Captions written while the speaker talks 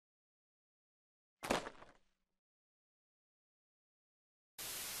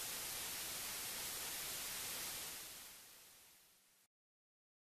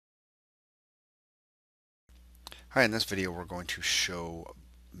Hi, in this video we're going to show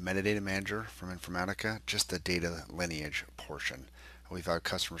Metadata Manager from Informatica, just the data lineage portion. We've had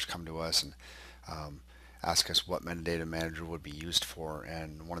customers come to us and um, ask us what Metadata Manager would be used for,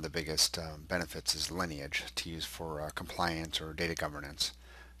 and one of the biggest benefits is lineage to use for compliance or data governance.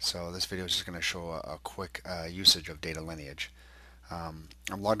 So this video is just going to show a quick usage of data lineage. I'm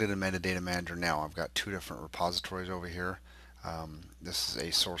logged into Metadata Manager now. I've got two different repositories over here. This is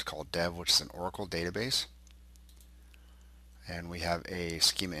a source called dev, which is an Oracle database. And we have a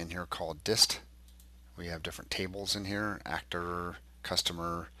schema in here called dist. We have different tables in here, actor,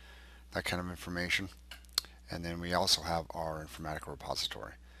 customer, that kind of information. And then we also have our Informatica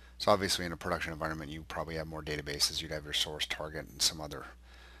repository. So obviously in a production environment you probably have more databases. You'd have your source, target, and some other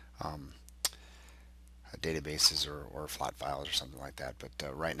um, databases or flat files or something like that.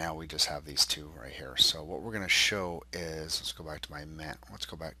 But right now we just have these two right here. So what we're going to show is, let's go back to my map. Let's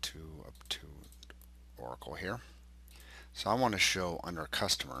go back to up to Oracle here. So I want to show under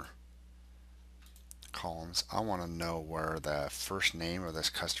customer columns, I want to know where the first name of this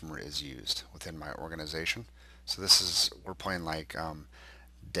customer is used within my organization. So this is, we're playing like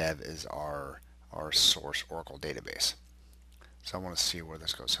dev is our source Oracle database. So I want to see where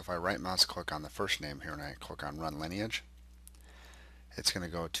this goes. So if I right mouse click on the first name here and I click on run lineage, it's going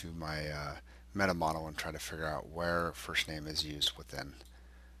to go to my meta model and try to figure out where first name is used within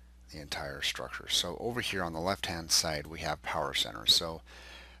the entire structure. So over here on the left hand side we have Power Center. So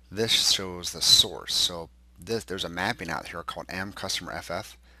this shows the source. So there's a mapping out here called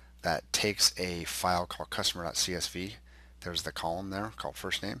mCustomerFF that takes a file called customer.csv. There's the column there called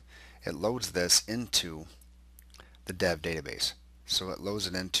first name. It loads this into the dev database. So it loads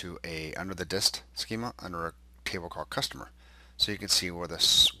it into under the dist schema under a table called customer. So you can see where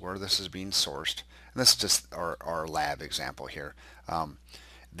this is being sourced. And this is just our lab example here.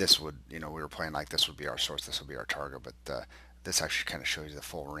 This would, we were playing like this would be our source, this would be our target, but this actually kind of shows you the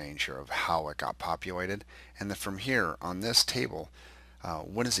full range here of how it got populated. And then from here on this table,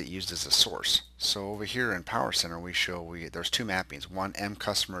 when is it used as a source? So over here in Power Center we show there's two mappings, one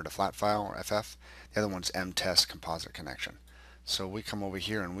mCustomer to flat file or FF, the other one's mTest composite connection. So we come over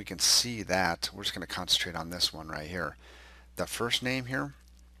here and we can see that we're just going to concentrate on this one right here, the first name here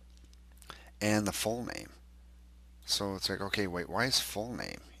and the full name. So it's like, okay, wait, why is full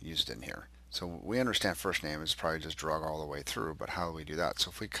name used in here? So we understand first name is probably just drug all the way through, but how do we do that? So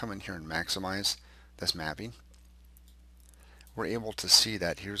if we come in here and maximize this mapping, we're able to see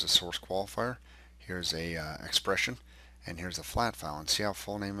that here's a source qualifier, here's a expression, and here's a flat file. And see how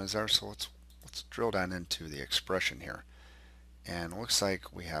full name is there? So let's drill down into the expression here. And it looks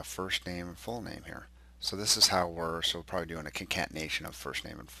like we have first name and full name here. So this is how we're probably doing a concatenation of first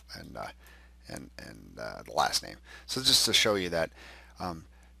name and the last name. So just to show you that,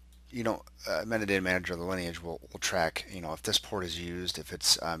 Metadata Manager, the lineage will track, if this port is used, if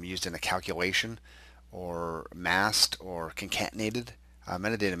it's used in a calculation or masked or concatenated,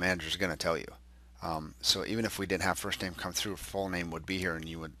 Metadata Manager is going to tell you. So even if we didn't have first name come through, full name would be here,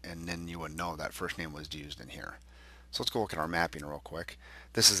 and then you would know that first name was used in here. So let's go look at our mapping real quick.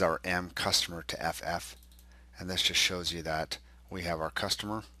 This is our mCustomer to FF, and this just shows you that we have our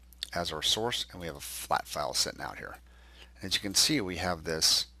customer as our source, and we have a flat file sitting out here. And as you can see, we have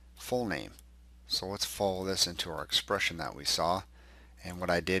this full name. So let's follow this into our expression that we saw. And what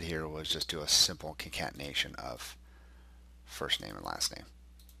I did here was just do a simple concatenation of first name and last name.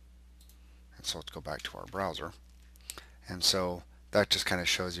 And so let's go back to our browser. And so that just kind of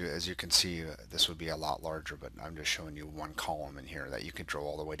shows you, as you can see, this would be a lot larger, but I'm just showing you one column in here that you can drill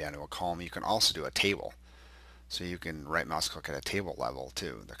all the way down to a column. You can also do a table. So you can right mouse click at a table level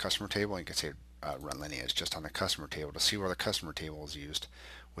too. The customer table, you can say run lineage just on the customer table to see where the customer table is used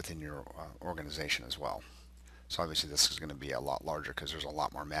within your organization as well. So obviously this is going to be a lot larger because there's a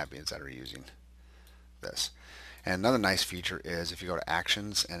lot more mappings that are using this. And another nice feature is if you go to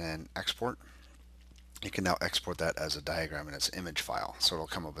actions and then export, you can now export that as a diagram and as an image file. So it'll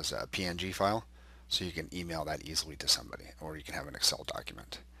come up as a PNG file, so you can email that easily to somebody, or you can have an Excel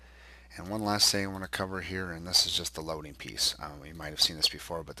document. And one last thing I want to cover here, and this is just the loading piece. You might have seen this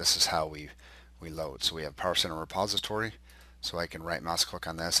before, but this is how we load. So we have Power Center repository, so I can right mouse click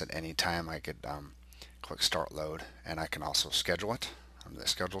on this at any time. I could click start load, and I can also schedule it on the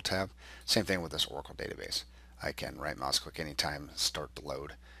schedule tab. Same thing with this Oracle database. I can right mouse click anytime, start the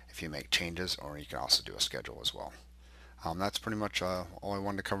load if you make changes, or you can also do a schedule as well. That's pretty much all I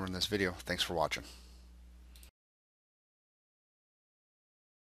wanted to cover in this video. Thanks for watching.